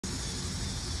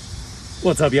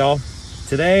What's up, y'all?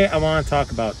 Today I want to talk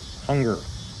about hunger.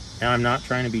 And I'm not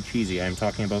trying to be cheesy. I'm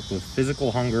talking about both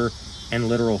physical hunger and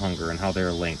literal hunger and how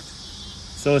they're linked.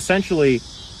 So essentially,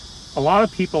 a lot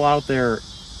of people out there,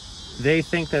 they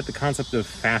think that the concept of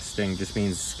fasting just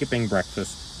means skipping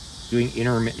breakfast, doing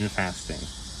intermittent fasting,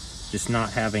 just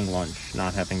not having lunch,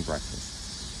 not having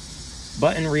breakfast.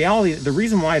 But in reality, the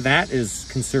reason why that is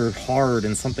considered hard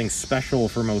and something special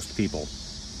for most people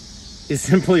is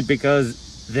simply because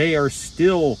they are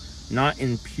still not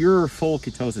in pure full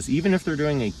ketosis. Even if they're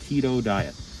doing a keto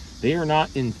diet, they are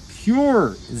not in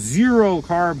pure zero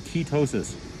carb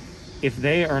ketosis if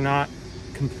they are not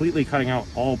completely cutting out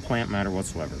all plant matter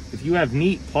whatsoever. If you have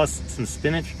meat plus some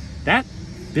spinach, that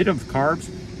bit of carbs,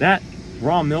 that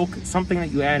raw milk, something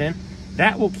that you add in,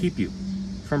 that will keep you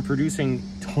from producing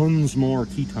tons more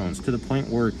ketones to the point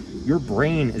where your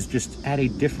brain is just at a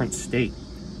different state.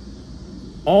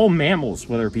 All mammals,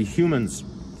 whether it be humans,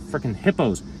 freaking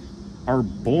hippos, are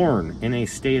born in a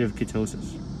state of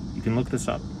ketosis. You can look this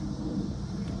up.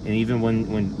 And even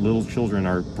when little children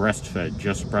are breastfed,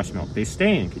 just breast milk, they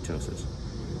stay in ketosis.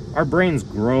 Our brains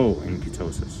grow in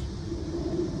ketosis.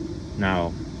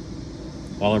 Now,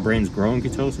 while our brains grow in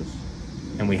ketosis,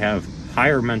 and we have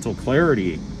higher mental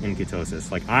clarity in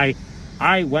ketosis, like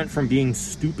I went from being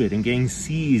stupid and getting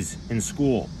C's in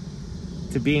school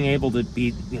to being able to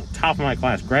be top of my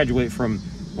class, graduate from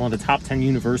one of the top 10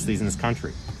 universities in this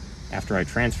country after I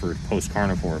transferred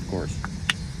post-carnivore, of course.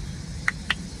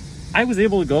 I was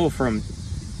able to go from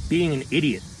being an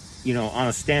idiot, on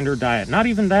a standard diet, not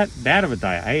even that bad of a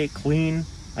diet. I ate clean,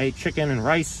 I ate chicken and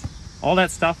rice, all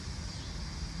that stuff.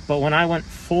 But when I went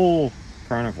full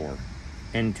carnivore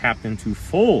and tapped into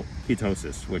full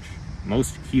ketosis, which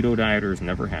most keto dieters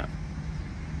never have,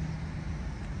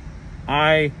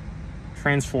 I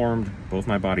transformed both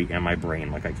my body and my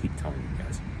brain, like I keep telling you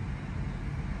guys.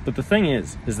 But the thing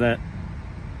is that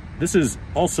this is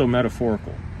also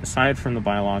metaphorical, aside from the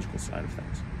biological side of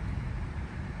things.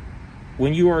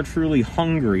 When you are truly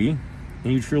hungry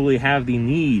and you truly have the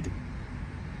need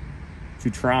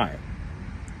to try,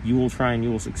 you will try and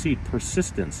you will succeed.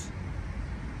 Persistence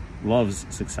loves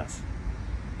success.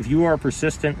 If you are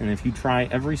persistent and if you try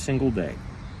every single day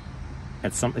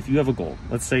if you have a goal,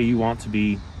 let's say you want to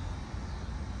be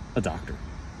a doctor,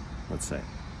 let's say.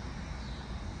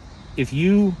 If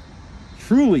you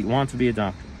truly want to be a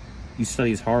doctor, you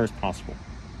study as hard as possible.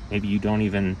 Maybe you don't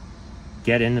even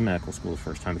get into medical school the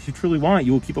first time. If you truly want it,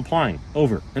 you will keep applying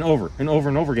over and over and over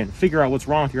and over again. Figure out what's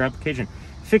wrong with your application.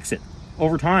 Fix it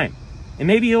over time. And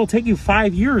maybe it'll take you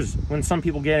 5 years when some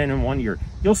people get in 1 year.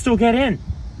 You'll still get in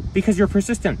because you're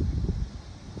persistent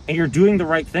and you're doing the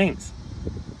right things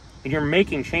and you're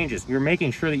making changes. You're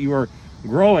making sure that you are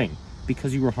growing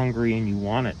because you were hungry and you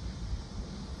want it.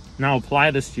 Now apply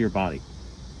this to your body.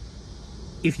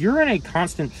 If you're in a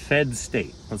constant fed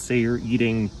state, let's say you're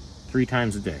eating 3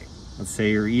 times a day. Let's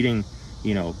say you're eating,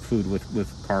 food with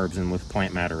carbs and with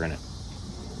plant matter in it.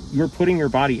 You're putting your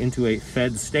body into a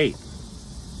fed state.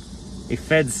 A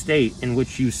fed state in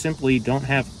which you simply don't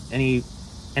have any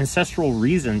ancestral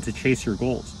reason to chase your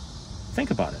goals.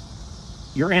 Think about it.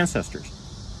 Your ancestors,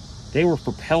 they were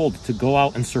propelled to go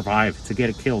out and survive, to get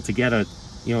a kill, to get a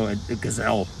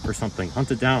gazelle or something,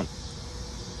 hunt it down.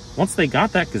 Once they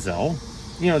got that gazelle,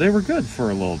 they were good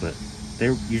for a little bit. They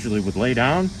usually would lay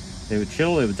down, they would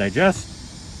chill, they would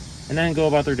digest, and then go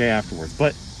about their day afterwards.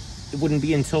 But it wouldn't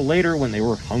be until later when they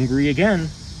were hungry again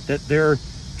that their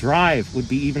drive would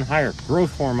be even higher.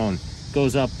 Growth hormone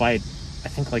goes up by, I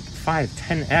think, like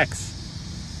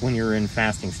 5-10x when you're in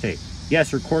fasting state.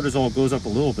 Yes, your cortisol goes up a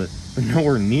little bit, but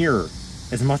nowhere near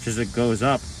as much as it goes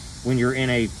up when you're in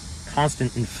a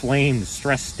constant inflamed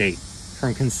stress state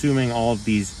from consuming all of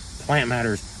these plant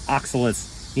matters, oxalates,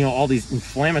 all these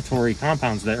inflammatory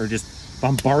compounds that are just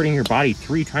bombarding your body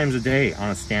 3 times a day on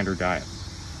a standard diet.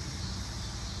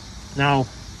 Now,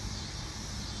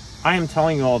 I am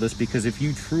telling you all this because if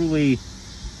you truly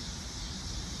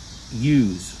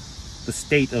use the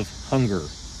state of hunger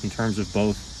in terms of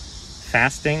both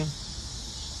fasting,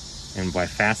 and by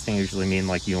fasting I usually mean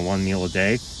 1 meal a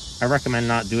day, I recommend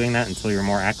not doing that until you're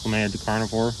more acclimated to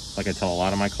carnivore, like I tell a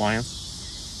lot of my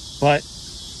clients. But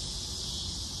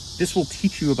this will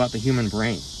teach you about the human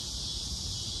brain.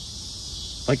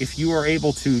 If you are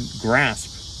able to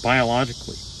grasp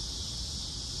biologically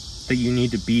that you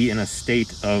need to be in a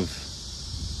state of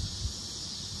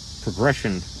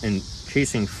progression and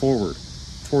chasing forward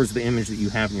towards the image that you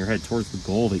have in your head, towards the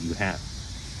goal that you have.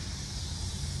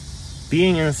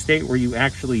 Being in a state where you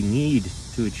actually need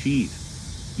to achieve,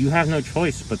 you have no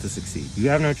choice but to succeed. You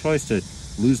have no choice to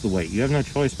lose the weight. You have no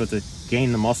choice but to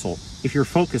gain the muscle if you're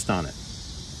focused on it.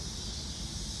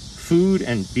 food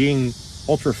and being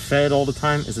ultra fed all the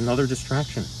time is another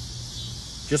distraction.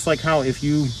 Just like how if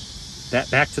you,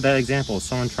 back to that example of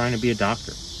someone trying to be a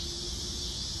doctor.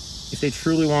 If they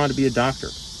truly wanted to be a doctor,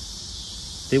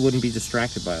 they wouldn't be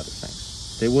distracted by other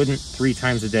things. They wouldn't 3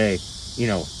 times a day,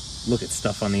 look at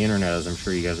stuff on the internet, as I'm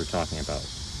sure you guys are talking about.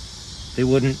 They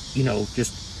wouldn't,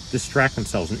 just distract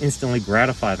themselves and instantly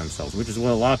gratify themselves, which is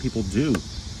what a lot of people do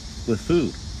with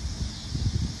food.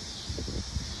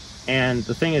 And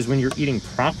the thing is, when you're eating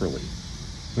properly,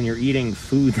 when you're eating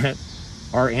food that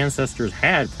our ancestors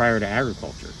had prior to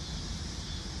agriculture,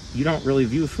 you don't really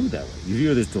view food that way. You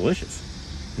view it as delicious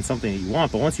and something that you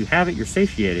want, but once you have it, you're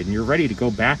satiated and you're ready to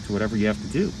go back to whatever you have to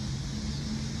do.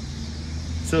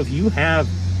 So if you have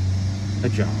a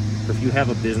job, or if you have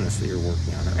a business that you're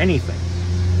working on, or anything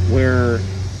where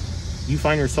you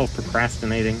find yourself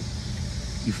procrastinating,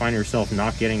 you find yourself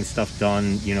not getting stuff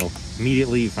done,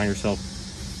 immediately, you find yourself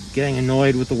getting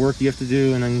annoyed with the work you have to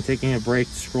do and then taking a break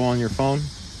to scroll on your phone,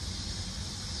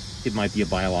 it might be a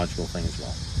biological thing as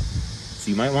well.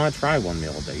 So you might want to try 1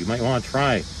 meal a day. You might want to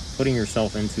try putting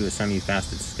yourself into a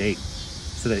semi-fasted state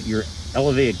so that your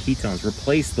elevated ketones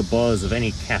replace the buzz of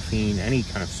any caffeine, any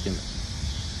kind of stimulant,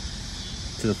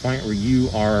 to the point where you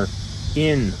are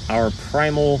in our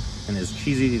primal, and as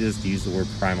cheesy it is to use the word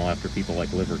primal after people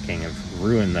like Liver King have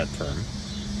ruined that term,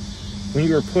 when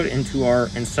you are put into our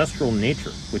ancestral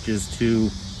nature, which is to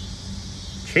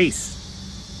chase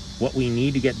what we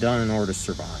need to get done in order to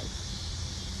survive.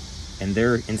 In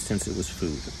their instance, it was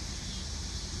food.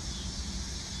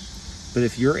 But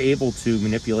if you're able to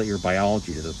manipulate your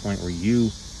biology to the point where you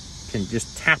can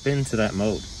just tap into that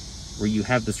mode, where you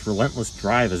have this relentless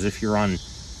drive as if you're on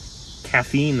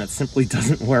caffeine that simply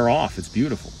doesn't wear off, it's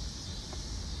beautiful.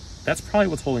 That's probably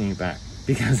what's holding you back.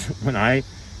 Because when I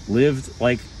lived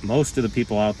like most of the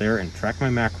people out there and tracked my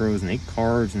macros and ate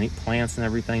carbs and ate plants and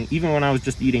everything, even when I was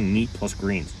just eating meat plus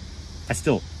greens, I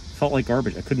still felt like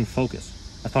garbage. I couldn't focus.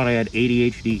 I thought I had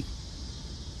ADHD.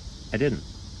 I didn't.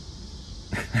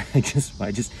 I just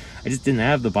didn't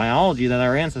have the biology that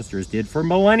our ancestors did for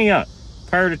millennia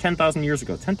prior to 10,000 years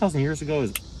ago. 10,000 years ago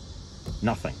is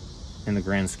nothing in the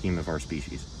grand scheme of our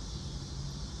species.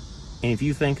 And if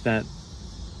you think that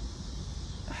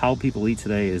how people eat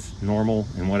today is normal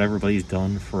and what everybody's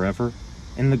done forever,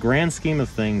 in the grand scheme of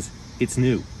things, it's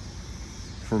new.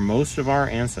 For most of our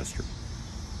ancestry,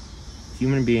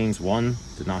 human beings, 1,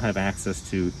 did not have access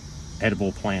to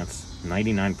edible plants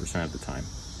 99% of the time.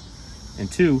 And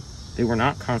 2, they were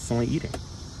not constantly eating.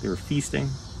 They were feasting,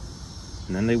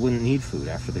 and then they wouldn't need food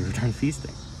after they were done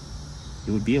feasting.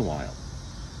 It would be a while.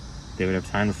 They would have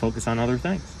time to focus on other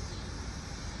things.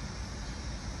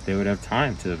 They would have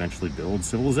time to eventually build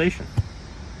civilization.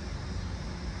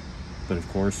 But of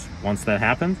course, once that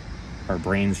happened, our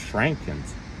brains shrank and,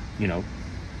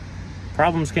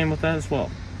 problems came with that as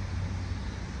well.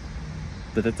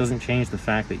 But that doesn't change the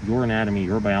fact that your anatomy,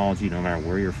 your biology, no matter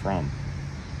where you're from,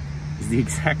 is the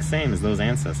exact same as those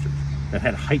ancestors that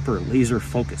had hyper laser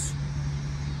focus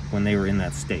when they were in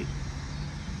that state.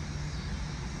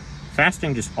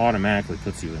 Fasting just automatically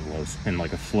puts you in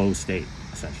like a flow state,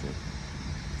 essentially.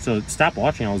 So stop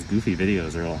watching all those goofy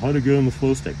videos. They're like, how to get in the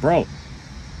flow state. Bro,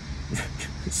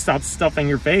 stop stuffing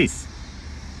your face.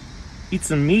 Eat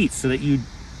some meat so that you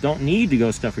don't need to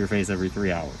go stuff your face every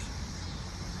 3 hours.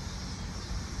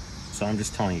 So I'm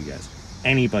just telling you guys,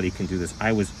 anybody can do this.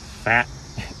 I was fat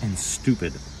and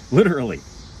stupid. Literally,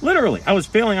 I was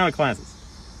failing out of classes.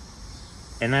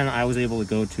 And then I was able to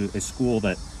go to a school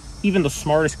that even the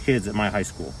smartest kids at my high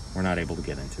school were not able to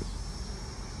get into.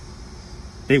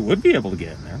 They would be able to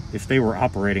get in there if they were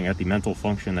operating at the mental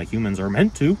function that humans are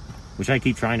meant to, which I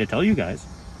keep trying to tell you guys.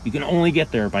 You can only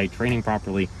get there by training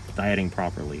properly, dieting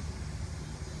properly.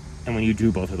 And when you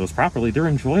do both of those properly, they're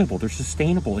enjoyable, they're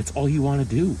sustainable, it's all you want to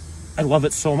do. I love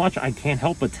it so much, I can't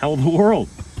help but tell the world.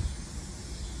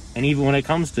 And even when it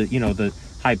comes to, the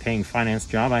high-paying finance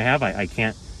job I have, I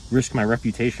can't risk my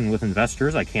reputation with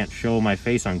investors. I can't show my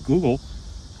face on Google.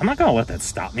 I'm not going to let that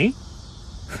stop me.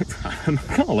 I'm not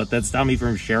going to let that stop me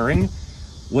from sharing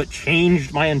what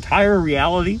changed my entire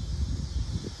reality.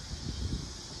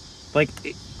 Like,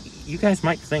 you guys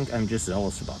might think I'm just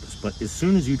zealous about this, but as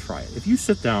soon as you try it, if you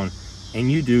sit down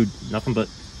and you do nothing but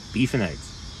beef and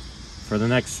eggs for the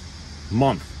next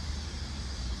month,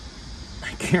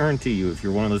 I guarantee you, if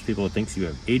you're one of those people that thinks you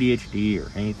have ADHD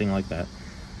or anything like that,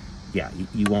 yeah,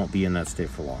 you won't be in that state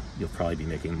for long. You'll probably be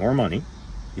making more money.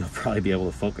 You'll probably be able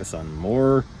to focus on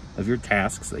more of your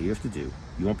tasks that you have to do.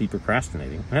 You won't be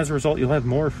procrastinating. And as a result, you'll have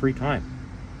more free time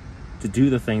to do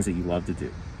the things that you love to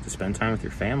do, to spend time with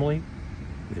your family,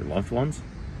 with your loved ones,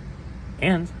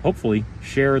 and hopefully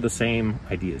share the same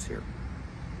ideas here.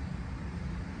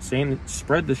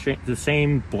 Spread the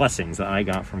same blessings that I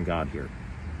got from God here.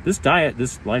 This diet,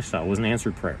 this lifestyle was an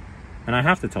answered prayer. And I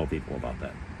have to tell people about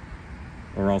that,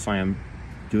 or else I am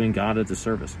doing God a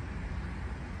disservice.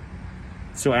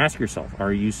 So ask yourself,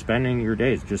 are you spending your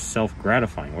days just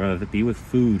self-gratifying, whether it be with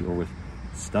food or with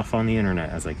stuff on the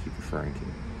internet, as I keep referring to,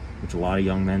 which a lot of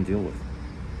young men deal with?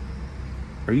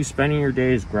 Are you spending your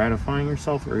days gratifying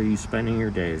yourself, or are you spending your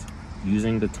days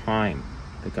using the time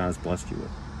that God has blessed you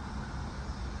with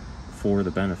for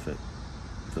the benefit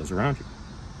of those around you?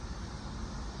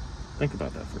 Think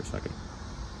about that for a second.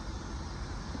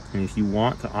 And if you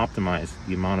want to optimize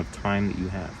the amount of time that you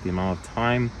have, the amount of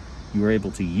time you are able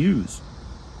to use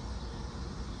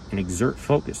and exert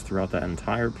focus throughout that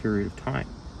entire period of time,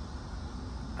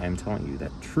 I am telling you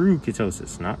that true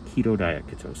ketosis, not keto diet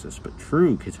ketosis, but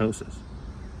true ketosis,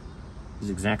 is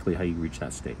exactly how you reach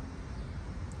that state.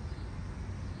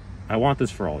 I want this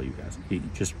for all of you guys.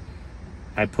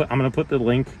 I'm going to put the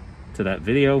link to that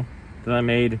video that I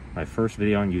made, my first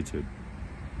video on YouTube,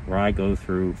 where I go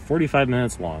through 45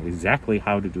 minutes long exactly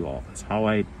how to do all this, how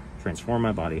I transform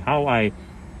my body, how I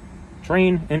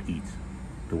train and eat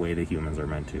the way that humans are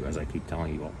meant to, as I keep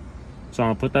telling you all. So I'm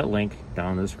going to put that link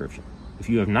down in the description. If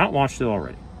you have not watched it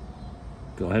already,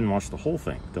 go ahead and watch the whole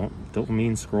thing. Don't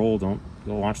mean scroll, don't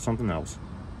go watch something else.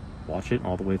 Watch it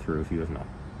all the way through if you have not.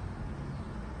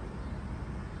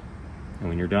 And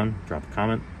when you're done, drop a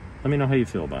comment. Let me know how you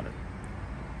feel about it.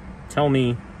 Tell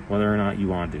me whether or not you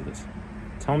want to do this.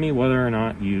 Tell me whether or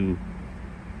not you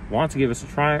want to give us a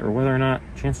try, or whether or not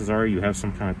chances are you have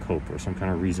some kind of cope or some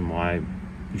kind of reason why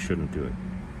you shouldn't do it.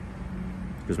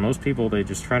 Because most people, they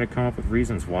just try to come up with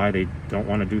reasons why they don't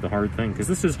want to do the hard thing. Because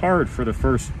this is hard for the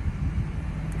first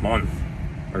month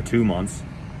or 2 months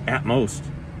at most.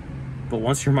 But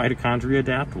once your mitochondria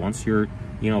adapt, once you're,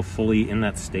 fully in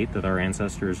that state that our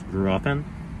ancestors grew up in,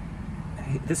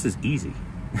 hey, this is easy.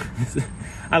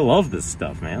 I love this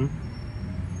stuff, man.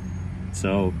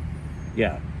 So,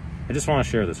 yeah, I just want to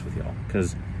share this with y'all,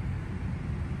 because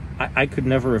I could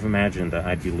never have imagined that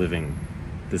I'd be living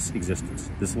this existence,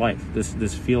 this life,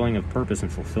 this feeling of purpose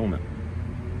and fulfillment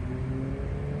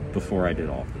before I did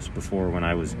all of this, before, when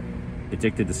I was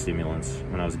addicted to stimulants,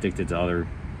 when I was addicted to other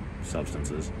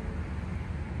substances,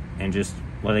 and just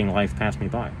letting life pass me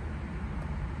by.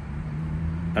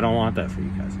 I don't want that for you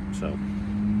guys. So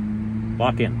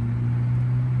lock in.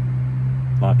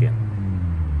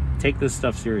 Take this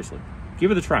stuff seriously.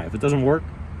 Give it a try. If it doesn't work,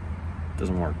 it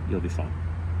doesn't work. You'll be fine.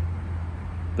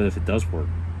 But if it does work,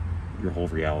 your whole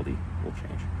reality will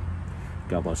change.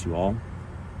 God bless you all.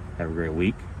 Have a great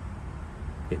week.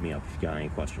 Hit me up if you got any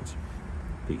questions.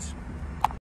 Peace.